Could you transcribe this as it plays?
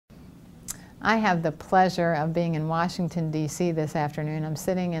I have the pleasure of being in Washington, D.C. this afternoon. I'm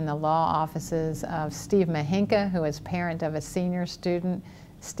sitting in the law offices of Steve Mahinka, who is parent of a senior student.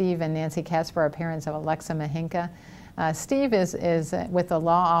 Steve and Nancy Kasper are parents of Alexa Mahinka. Steve is with the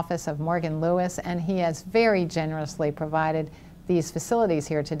law office of Morgan Lewis, and he has very generously provided these facilities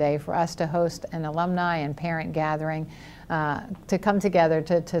here today for us to host an alumni and parent gathering to come together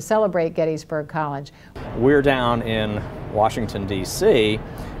to celebrate Gettysburg College. We're down in Washington, D.C.,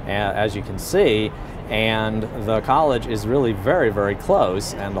 as you can see, and the college is really very, very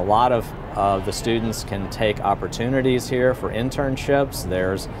close, and a lot of the students can take opportunities here for internships.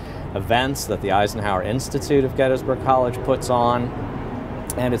 There's events that the Eisenhower Institute of Gettysburg College puts on,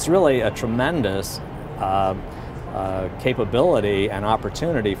 and it's really a tremendous capability and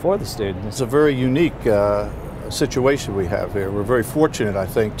opportunity for the students. It's a very unique situation we have here. We're very fortunate, I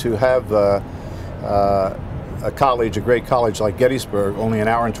think, to have a college, a great college like Gettysburg, only an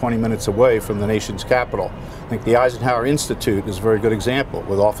hour and 20 minutes away from the nation's capital. I think the Eisenhower Institute is a very good example,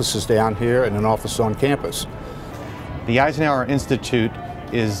 with offices down here and an office on campus. The Eisenhower Institute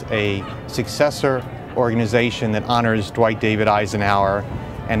is a successor organization that honors Dwight David Eisenhower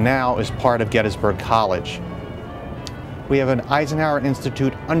and now is part of Gettysburg College. We have an Eisenhower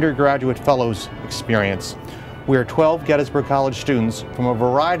Institute undergraduate fellows experience, where 12 Gettysburg College students from a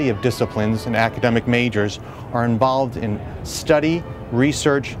variety of disciplines and academic majors are involved in study,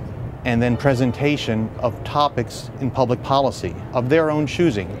 research, and then presentation of topics in public policy of their own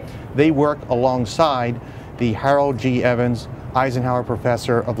choosing. They work alongside the Harold G. Evans Eisenhower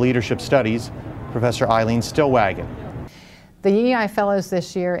Professor of Leadership Studies, Professor Eileen Stillwagon. The EEI Fellows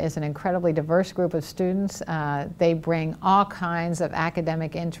this year is an incredibly diverse group of students. They bring all kinds of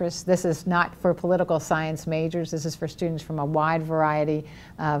academic interests. This is not for political science majors. This is for students from a wide variety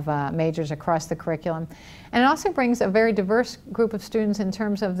of majors across the curriculum. And it also brings a very diverse group of students in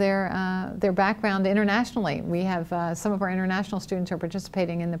terms of their background internationally. We have some of our international students are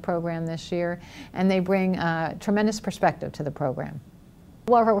participating in the program this year, and they bring tremendous perspective to the program.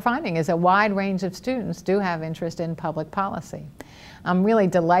 What we're finding is a wide range of students do have interest in public policy. I'm really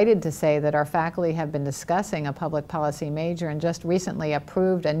delighted to say that our faculty have been discussing a public policy major and just recently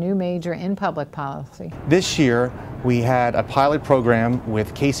approved a new major in public policy. This year we had a pilot program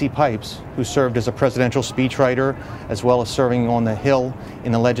with Casey Pipes, who served as a presidential speechwriter as well as serving on the Hill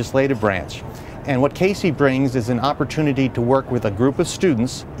in the legislative branch. And what Casey brings is an opportunity to work with a group of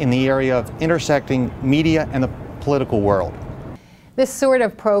students in the area of intersecting media and the political world. This sort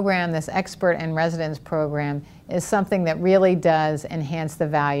of program, this expert in residence program, is something that really does enhance the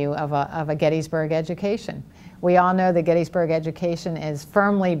value of a Gettysburg education. We all know that Gettysburg education is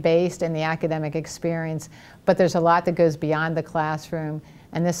firmly based in the academic experience, but there's a lot that goes beyond the classroom,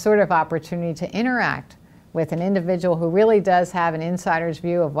 and this sort of opportunity to interact with an individual who really does have an insider's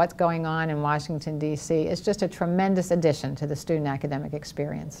view of what's going on in Washington, D.C. is just a tremendous addition to the student academic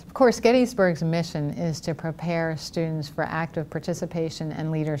experience. Of course, Gettysburg's mission is to prepare students for active participation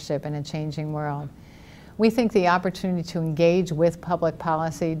and leadership in a changing world. We think the opportunity to engage with public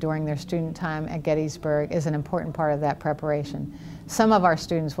policy during their student time at Gettysburg is an important part of that preparation. Some of our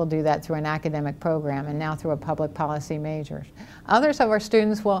students will do that through an academic program and now through a public policy major. Others of our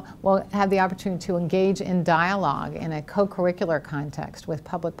students will have the opportunity to engage in dialogue in a co-curricular context with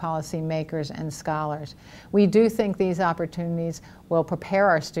public policy makers and scholars. We do think these opportunities will prepare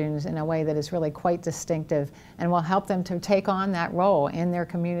our students in a way that is really quite distinctive and will help them to take on that role in their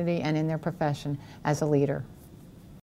community and in their profession as a leader.